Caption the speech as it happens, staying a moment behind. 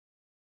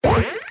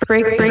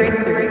Breakthrough.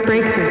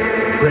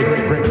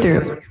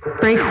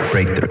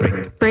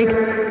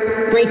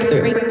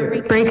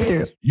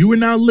 You are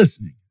now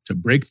listening to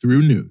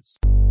Breakthrough News.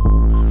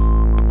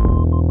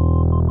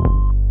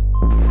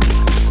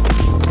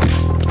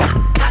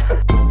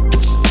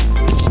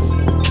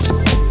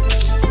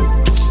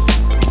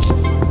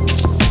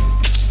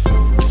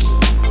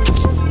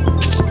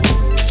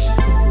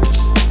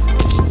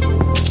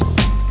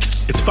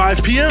 It's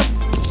 5 p.m.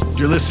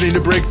 You're listening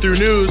to Breakthrough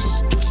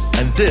News,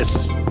 and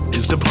this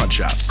is The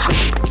Punch-Out.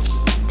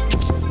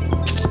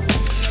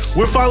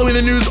 We're following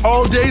the news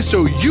all day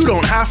so you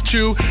don't have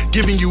to,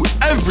 giving you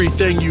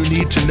everything you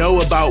need to know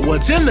about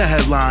what's in the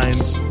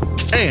headlines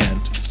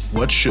and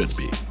what should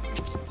be.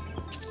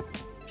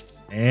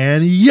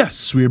 And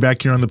yes, we are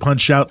back here on The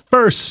Punch-Out,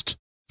 1st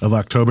of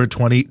October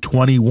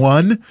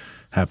 2021.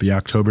 Happy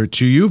October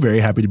to you.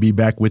 Very happy to be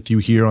back with you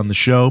here on the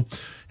show.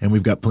 And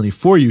we've got plenty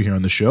for you here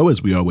on the show,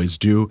 as we always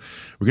do.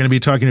 We're going to be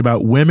talking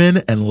about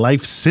women and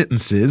life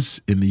sentences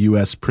in the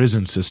U.S.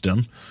 prison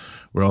system.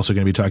 We're also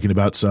going to be talking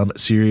about some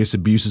serious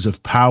abuses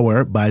of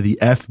power by the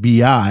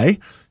FBI,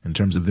 in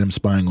terms of them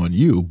spying on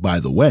you, by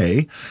the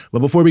way. But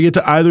before we get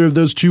to either of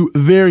those two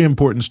very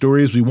important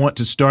stories, we want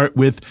to start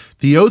with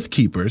the Oath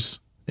Keepers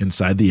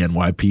inside the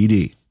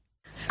NYPD.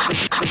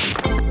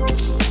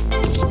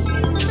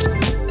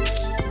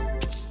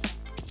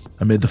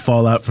 Amid the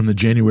fallout from the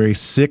January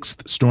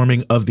 6th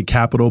storming of the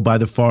Capitol by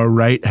the far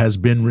right has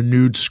been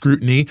renewed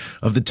scrutiny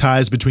of the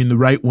ties between the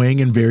right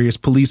wing and various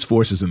police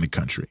forces in the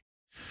country.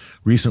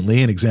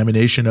 Recently, an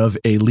examination of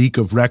a leak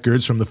of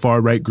records from the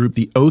far-right group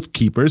The Oath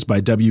Keepers by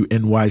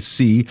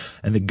WNYC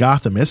and The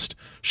Gothamist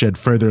shed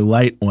further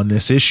light on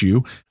this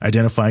issue,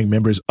 identifying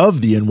members of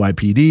the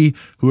NYPD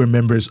who are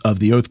members of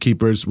The Oath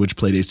Keepers, which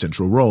played a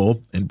central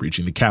role in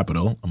breaching the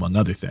Capitol, among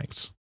other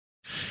things.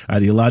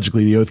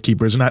 Ideologically, the Oath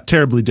Keepers are not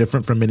terribly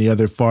different from many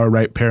other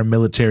far-right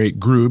paramilitary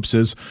groups.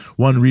 As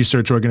one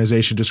research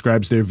organization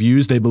describes their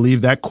views, they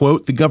believe that,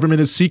 quote, the government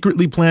is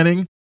secretly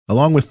planning,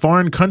 along with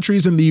foreign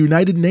countries and the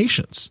United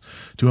Nations,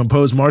 to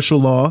impose martial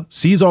law,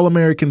 seize all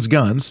Americans'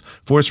 guns,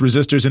 force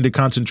resistors into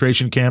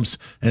concentration camps,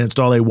 and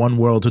install a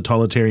one-world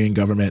totalitarian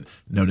government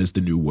known as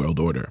the New World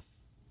Order.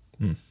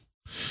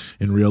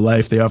 In real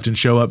life, they often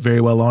show up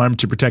very well armed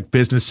to protect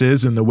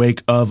businesses in the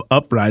wake of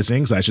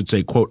uprisings, I should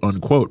say, quote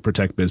unquote,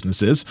 protect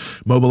businesses,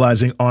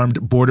 mobilizing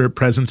armed border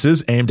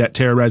presences aimed at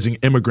terrorizing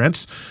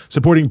immigrants,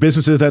 supporting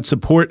businesses that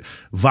support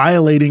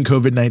violating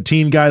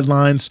COVID-19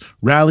 guidelines,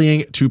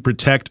 rallying to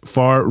protect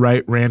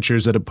far-right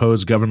ranchers that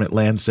oppose government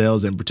land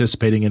sales, and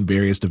participating in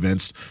various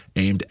events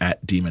aimed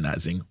at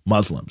demonizing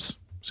Muslims.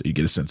 So you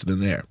get a sense of them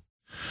there.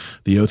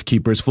 The Oath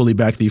Keepers fully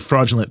back the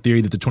fraudulent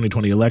theory that the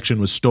 2020 election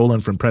was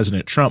stolen from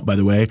President Trump, by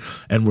the way,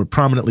 and were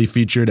prominently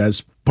featured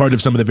as part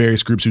of some of the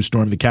various groups who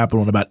stormed the Capitol,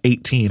 and about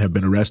 18 have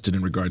been arrested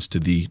in regards to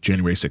the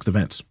January 6th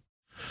events.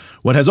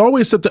 What has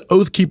always set the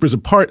Oath Keepers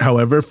apart,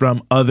 however,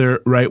 from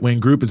other right-wing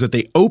groups is that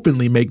they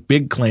openly make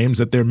big claims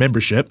that their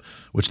membership,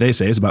 which they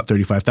say is about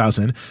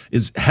 35,000,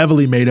 is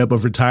heavily made up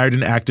of retired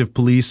and active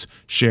police,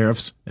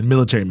 sheriffs, and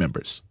military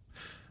members.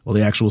 While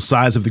the actual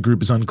size of the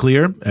group is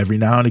unclear, every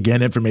now and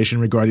again information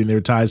regarding their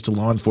ties to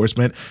law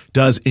enforcement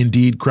does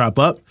indeed crop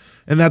up,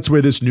 and that's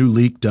where this new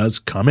leak does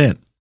come in.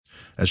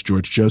 As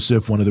George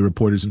Joseph, one of the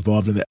reporters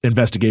involved in the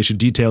investigation,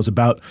 details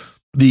about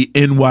the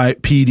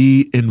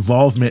NYPD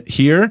involvement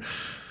here,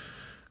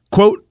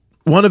 quote,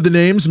 one of the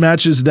names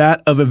matches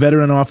that of a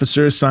veteran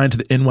officer assigned to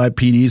the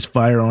NYPD's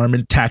Firearm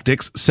and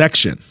Tactics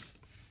section.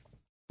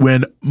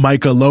 When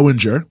Micah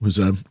Lowinger, who's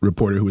a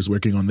reporter who was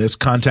working on this,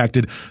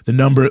 contacted the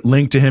number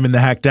linked to him in the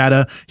hacked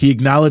data, he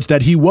acknowledged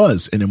that he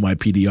was an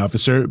NYPD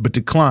officer, but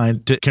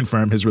declined to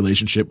confirm his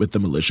relationship with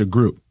the militia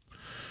group.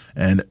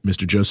 And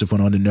Mr. Joseph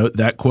went on to note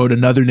that, quote,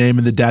 another name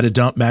in the data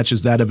dump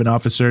matches that of an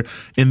officer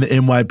in the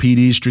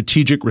NYPD's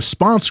Strategic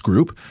Response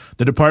Group,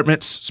 the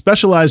department's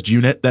specialized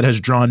unit that has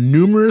drawn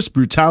numerous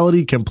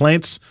brutality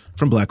complaints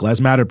from Black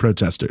Lives Matter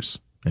protesters,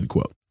 end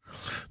quote.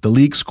 The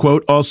leaks,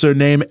 quote, also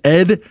name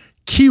Ed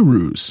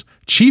Kiruz,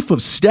 chief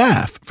of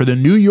staff for the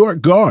New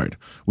York Guard,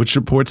 which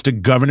reports to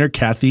Governor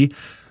Kathy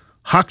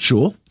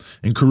Hochul.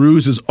 And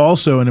Kiruz is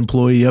also an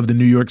employee of the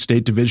New York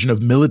State Division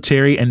of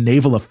Military and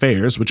Naval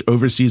Affairs, which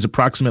oversees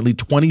approximately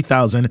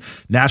 20,000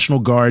 National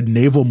Guard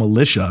naval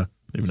militia,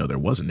 even though there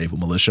was a naval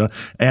militia,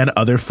 and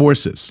other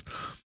forces.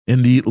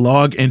 In the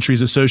log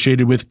entries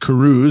associated with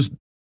Kiruz,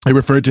 they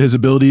referred to his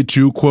ability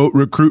to, quote,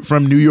 recruit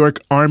from New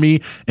York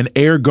Army and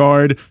Air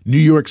Guard, New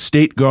York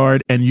State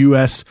Guard, and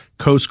U.S.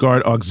 Coast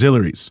Guard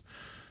auxiliaries.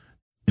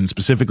 And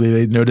specifically,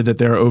 they noted that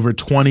there are over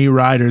 20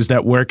 riders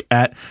that work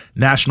at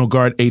National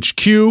Guard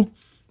HQ.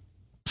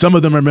 Some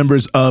of them are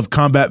members of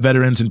combat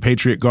veterans and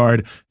Patriot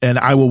Guard, and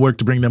I will work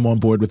to bring them on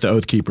board with the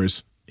Oath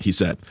Keepers, he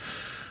said.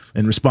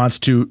 In response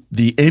to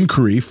the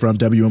inquiry from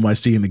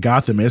WNYC and the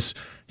Gothamist,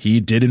 he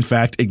did, in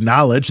fact,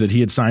 acknowledge that he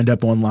had signed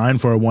up online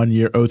for a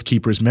one-year Oath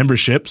Keepers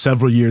membership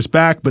several years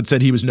back, but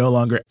said he was no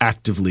longer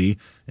actively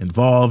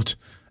involved.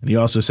 And he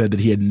also said that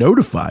he had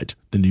notified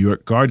the New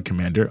York Guard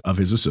commander of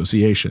his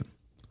association.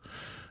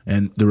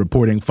 And the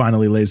reporting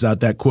finally lays out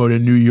that, quote,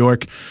 in New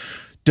York,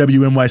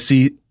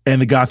 WNYC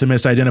and The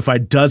Gothamist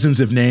identified dozens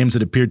of names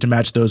that appeared to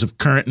match those of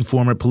current and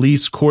former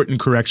police, court, and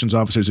corrections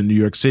officers in New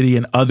York City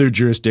and other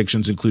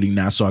jurisdictions, including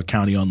Nassau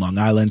County on Long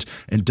Island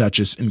and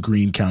Dutchess and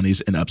Greene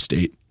counties in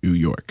upstate New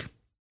York.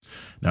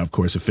 Now, of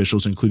course,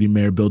 officials, including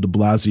Mayor Bill de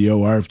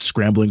Blasio, are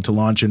scrambling to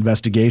launch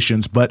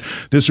investigations, but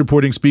this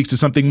reporting speaks to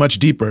something much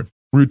deeper.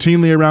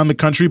 Routinely around the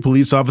country,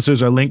 police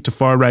officers are linked to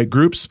far-right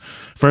groups.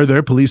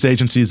 Further, police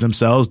agencies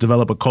themselves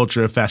develop a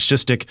culture of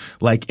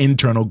fascistic-like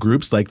internal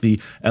groups like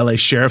the LA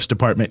Sheriff's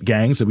Department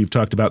gangs that we've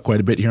talked about quite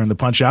a bit here on the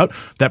Punch-Out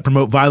that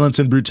promote violence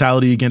and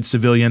brutality against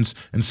civilians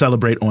and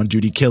celebrate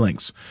on-duty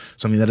killings,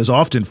 something that is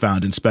often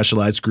found in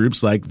specialized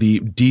groups like the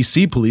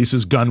DC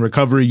Police's Gun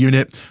Recovery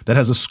Unit that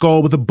has a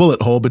skull with a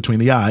bullet hole between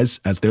the eyes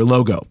as their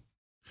logo.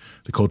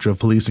 The culture of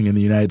policing in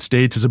the United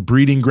States is a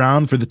breeding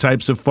ground for the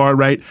types of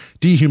far-right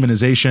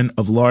dehumanization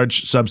of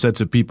large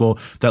subsets of people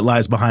that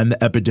lies behind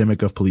the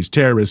epidemic of police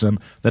terrorism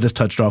that has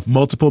touched off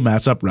multiple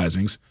mass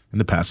uprisings in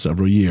the past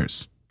several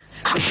years.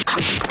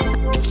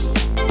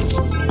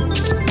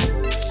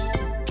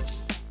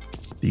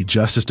 The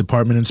Justice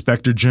Department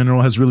Inspector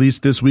General has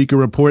released this week a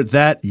report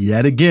that,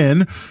 yet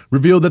again,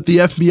 revealed that the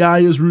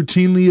FBI is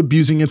routinely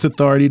abusing its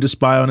authority to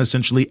spy on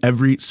essentially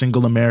every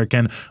single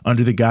American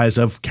under the guise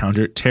of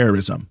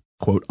counterterrorism.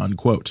 Quote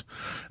unquote.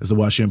 As the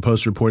Washington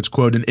Post reports,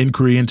 quote, an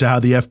inquiry into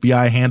how the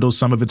FBI handles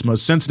some of its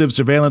most sensitive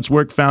surveillance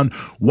work found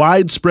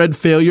widespread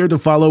failure to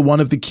follow one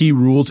of the key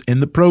rules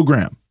in the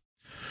program.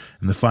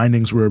 And the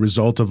findings were a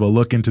result of a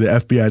look into the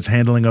FBI's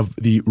handling of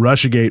the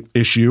Russiagate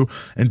issue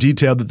and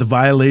detailed that the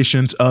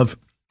violations of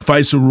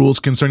FISA rules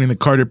concerning the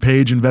Carter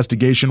Page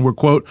investigation were,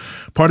 quote,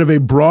 part of a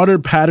broader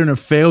pattern of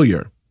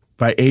failure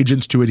by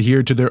agents to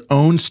adhere to their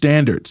own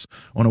standards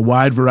on a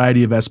wide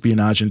variety of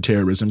espionage and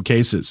terrorism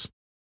cases.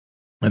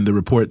 And the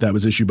report that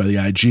was issued by the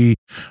IG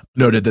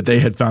noted that they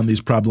had found these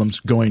problems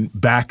going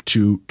back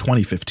to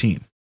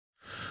 2015.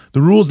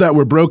 The rules that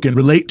were broken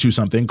relate to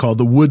something called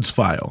the Woods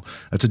File.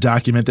 That's a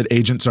document that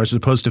agents are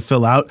supposed to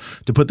fill out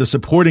to put the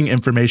supporting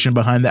information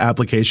behind the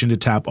application to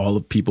tap all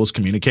of people's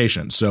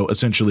communications. So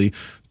essentially,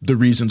 the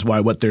reasons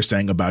why what they're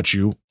saying about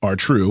you are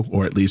true,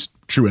 or at least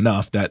true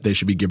enough that they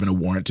should be given a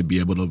warrant to be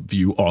able to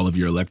view all of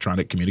your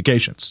electronic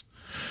communications.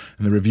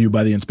 And the review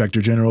by the Inspector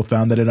General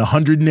found that in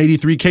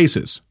 183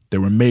 cases,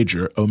 there were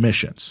major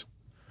omissions.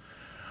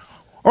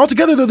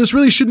 Altogether, though, this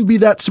really shouldn't be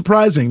that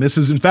surprising. This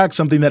is, in fact,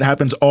 something that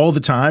happens all the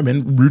time,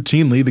 and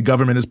routinely the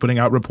government is putting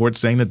out reports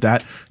saying that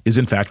that is,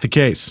 in fact, the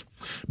case.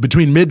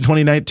 Between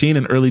mid-2019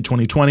 and early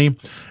 2020,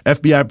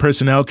 FBI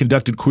personnel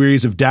conducted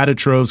queries of data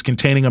troves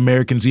containing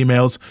Americans'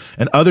 emails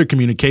and other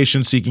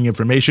communications seeking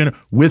information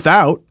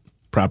without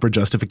proper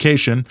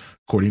justification,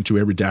 according to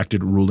a redacted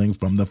ruling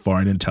from the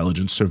Foreign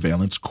Intelligence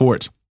Surveillance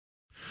Court.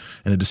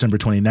 In a December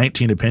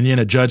 2019 opinion,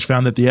 a judge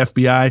found that the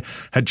FBI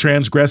had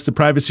transgressed the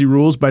privacy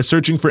rules by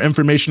searching for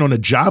information on a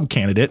job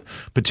candidate,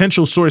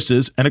 potential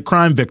sources, and a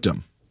crime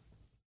victim.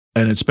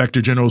 An Inspector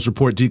General's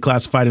report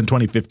declassified in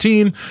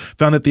 2015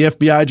 found that the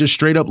FBI just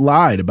straight up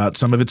lied about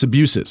some of its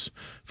abuses.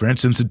 For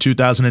instance, in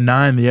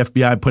 2009, the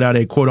FBI put out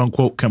a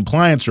quote-unquote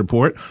compliance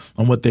report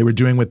on what they were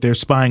doing with their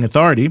spying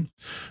authority.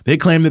 They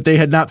claimed that they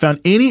had not found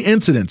any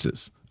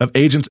incidences of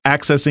agents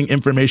accessing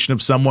information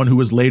of someone who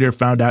was later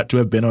found out to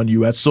have been on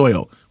U.S.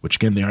 soil, which,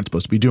 again, they aren't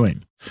supposed to be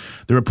doing.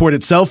 The report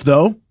itself,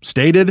 though,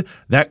 stated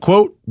that,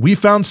 quote, we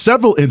found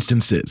several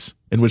instances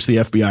in which the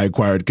FBI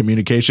acquired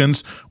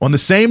communications on the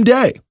same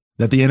day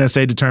that the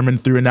NSA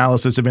determined through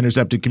analysis of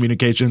intercepted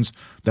communications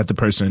that the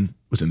person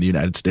was in the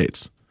United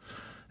States.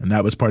 And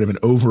that was part of an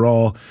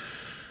overall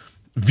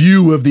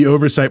view of the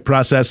oversight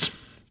process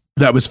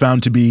that was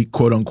found to be,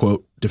 quote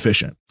unquote,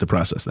 deficient, the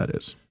process that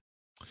is.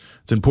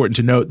 It's important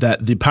to note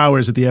that the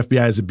powers that the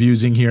FBI is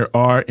abusing here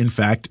are, in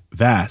fact,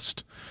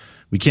 vast.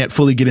 We can't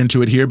fully get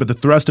into it here, but the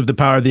thrust of the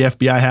power the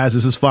FBI has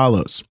is as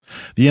follows.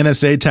 The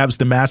NSA taps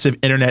the massive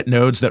internet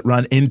nodes that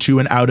run into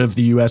and out of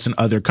the U.S. and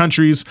other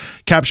countries,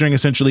 capturing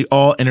essentially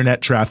all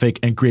internet traffic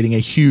and creating a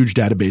huge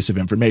database of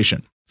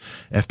information.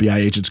 FBI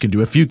agents can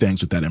do a few things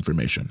with that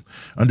information.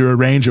 Under a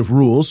range of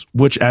rules,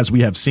 which, as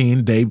we have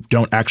seen, they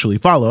don't actually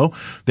follow,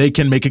 they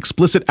can make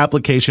explicit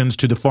applications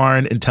to the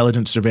Foreign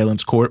Intelligence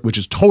Surveillance Court, which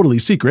is totally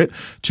secret,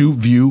 to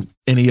view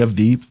any of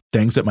the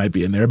things that might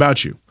be in there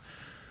about you.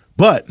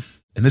 But,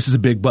 and this is a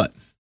big but,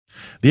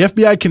 the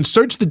FBI can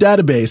search the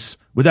database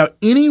without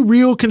any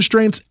real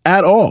constraints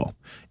at all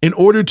in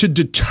order to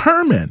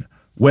determine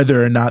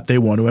whether or not they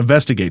want to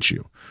investigate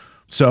you.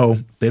 So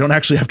they don't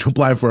actually have to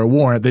apply for a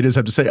warrant. They just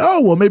have to say, oh,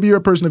 well, maybe you're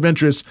a person of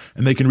interest,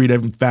 and they can read,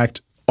 in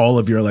fact, all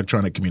of your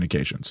electronic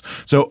communications.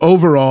 So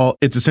overall,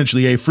 it's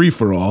essentially a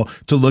free-for-all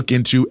to look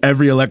into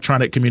every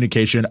electronic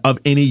communication of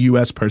any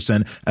U.S.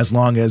 person as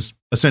long as,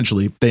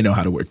 essentially, they know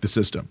how to work the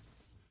system.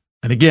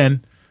 And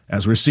again,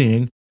 as we're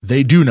seeing,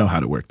 they do know how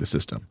to work the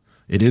system.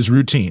 It is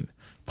routine,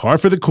 par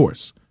for the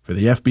course, for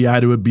the FBI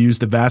to abuse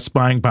the vast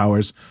spying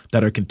powers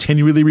that are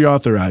continually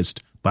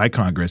reauthorized by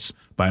Congress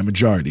by a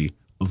majority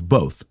of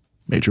both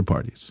major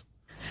parties.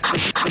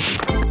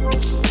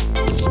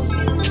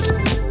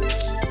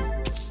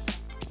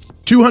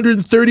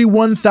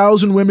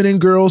 231,000 women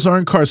and girls are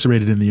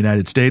incarcerated in the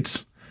United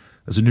States.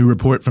 As a new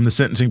report from the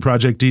Sentencing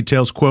Project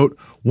details, quote,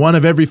 1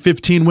 of every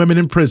 15 women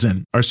in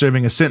prison are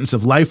serving a sentence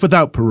of life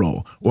without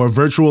parole or a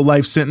virtual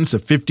life sentence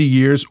of 50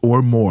 years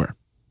or more.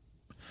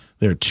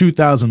 There are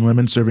 2,000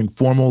 women serving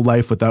formal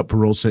life without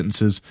parole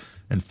sentences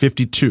and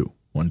 52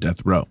 on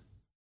death row.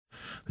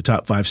 The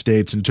top 5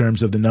 states in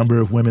terms of the number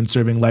of women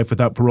serving life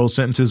without parole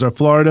sentences are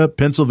Florida,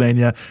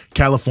 Pennsylvania,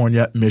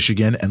 California,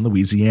 Michigan, and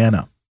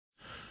Louisiana.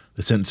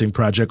 The Sentencing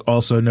Project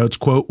also notes,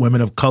 quote, women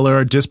of color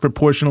are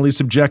disproportionately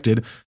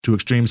subjected to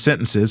extreme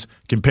sentences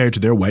compared to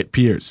their white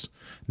peers.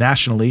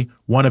 Nationally,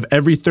 1 of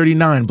every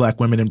 39 black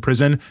women in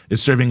prison is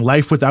serving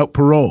life without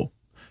parole,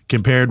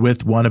 compared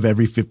with 1 of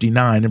every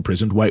 59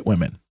 imprisoned white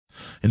women.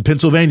 In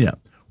Pennsylvania,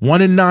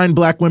 1 in 9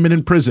 black women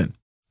in prison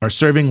are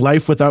serving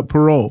life without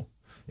parole.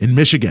 In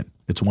Michigan,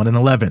 it's 1 in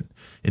 11.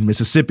 In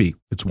Mississippi,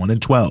 it's 1 in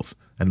 12.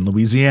 And in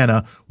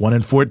Louisiana, 1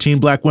 in 14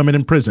 black women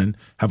in prison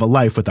have a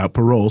life without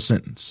parole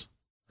sentence.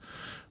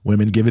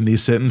 Women given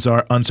these sentences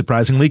are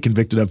unsurprisingly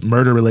convicted of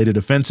murder-related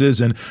offenses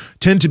and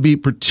tend to be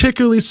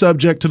particularly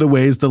subject to the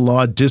ways the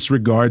law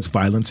disregards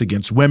violence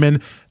against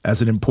women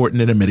as an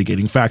important and a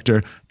mitigating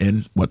factor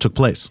in what took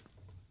place.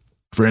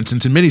 For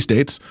instance, in many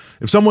states,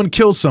 if someone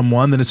kills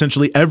someone, then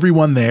essentially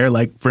everyone there,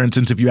 like, for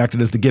instance, if you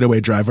acted as the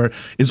getaway driver,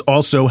 is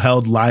also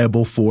held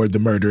liable for the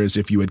murder as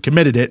if you had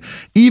committed it,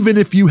 even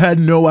if you had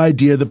no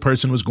idea the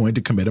person was going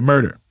to commit a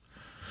murder.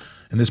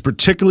 And this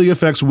particularly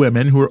affects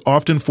women who are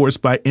often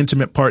forced by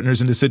intimate partners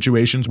into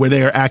situations where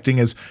they are acting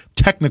as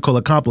technical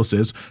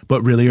accomplices,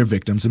 but really are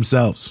victims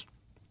themselves.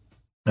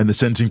 And the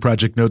Sentencing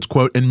Project notes,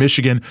 quote, in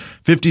Michigan,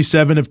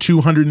 57 of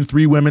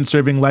 203 women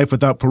serving life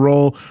without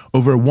parole,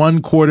 over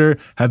 1/4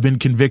 have been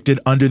convicted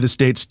under the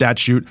state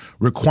statute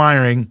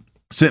requiring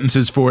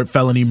sentences for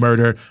felony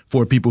murder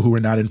for people who were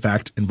not, in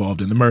fact, involved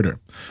in the murder.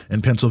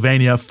 In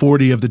Pennsylvania,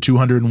 40 of the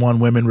 201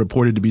 women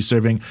reported to be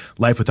serving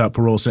life without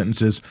parole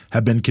sentences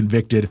have been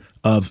convicted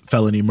of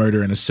felony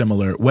murder in a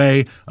similar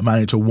way,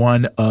 amounting to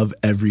 1 of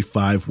every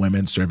 5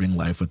 women serving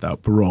life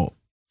without parole.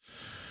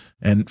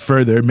 And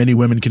further, many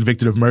women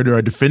convicted of murder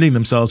are defending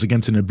themselves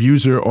against an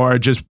abuser or are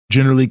just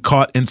generally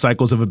caught in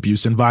cycles of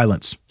abuse and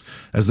violence.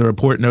 As the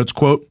report notes,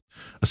 quote,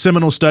 a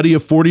seminal study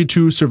of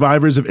 42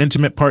 survivors of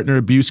intimate partner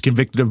abuse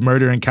convicted of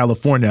murder in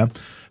California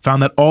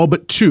found that all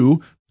but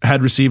 2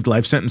 had received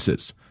life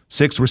sentences.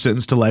 6 were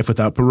sentenced to life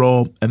without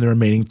parole, and the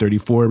remaining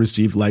 34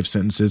 received life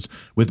sentences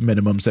with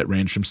minimums that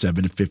range from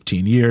 7 to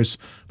 15 years.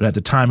 But at the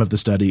time of the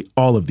study,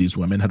 all of these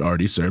women had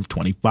already served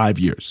 25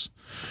 years.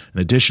 And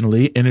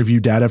additionally,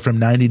 interview data from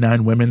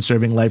 99 women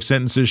serving life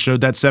sentences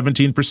showed that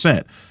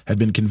 17% had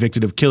been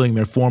convicted of killing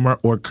their former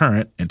or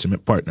current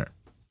intimate partner.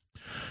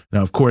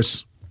 Now, of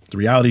course, the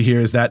reality here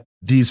is that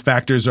these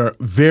factors are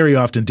very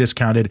often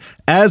discounted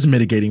as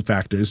mitigating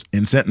factors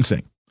in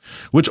sentencing,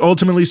 which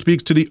ultimately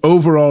speaks to the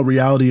overall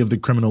reality of the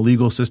criminal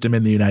legal system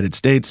in the United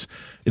States.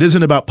 It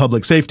isn't about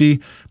public safety,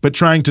 but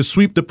trying to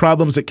sweep the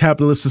problems that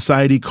capitalist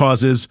society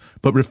causes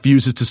but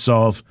refuses to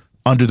solve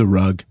under the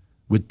rug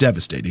with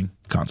devastating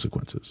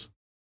consequences.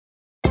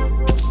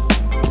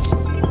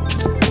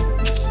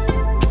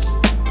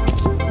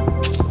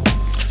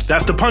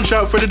 That's the Punch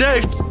Out for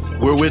today.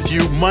 We're with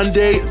you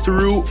Monday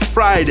through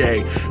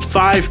Friday,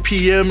 5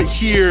 p.m.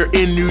 here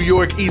in New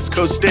York East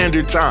Coast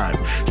Standard Time,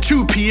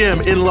 2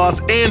 p.m. in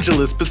Los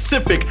Angeles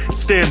Pacific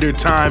Standard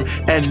Time,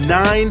 and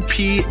 9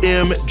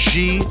 p.m.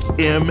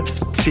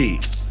 GMT.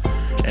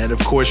 And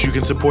of course, you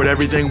can support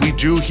everything we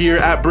do here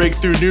at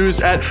Breakthrough News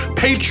at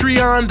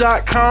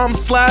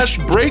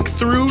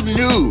patreon.com/Breakthrough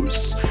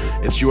News.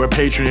 It's your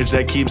patronage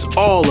that keeps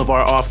all of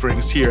our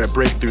offerings here at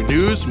Breakthrough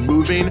News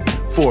moving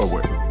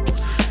forward.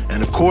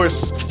 And of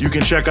course, you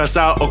can check us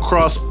out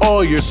across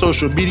all your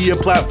social media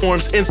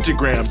platforms,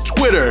 Instagram,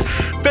 Twitter,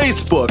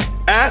 Facebook,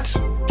 at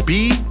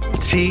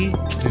BT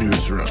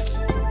Newsroom.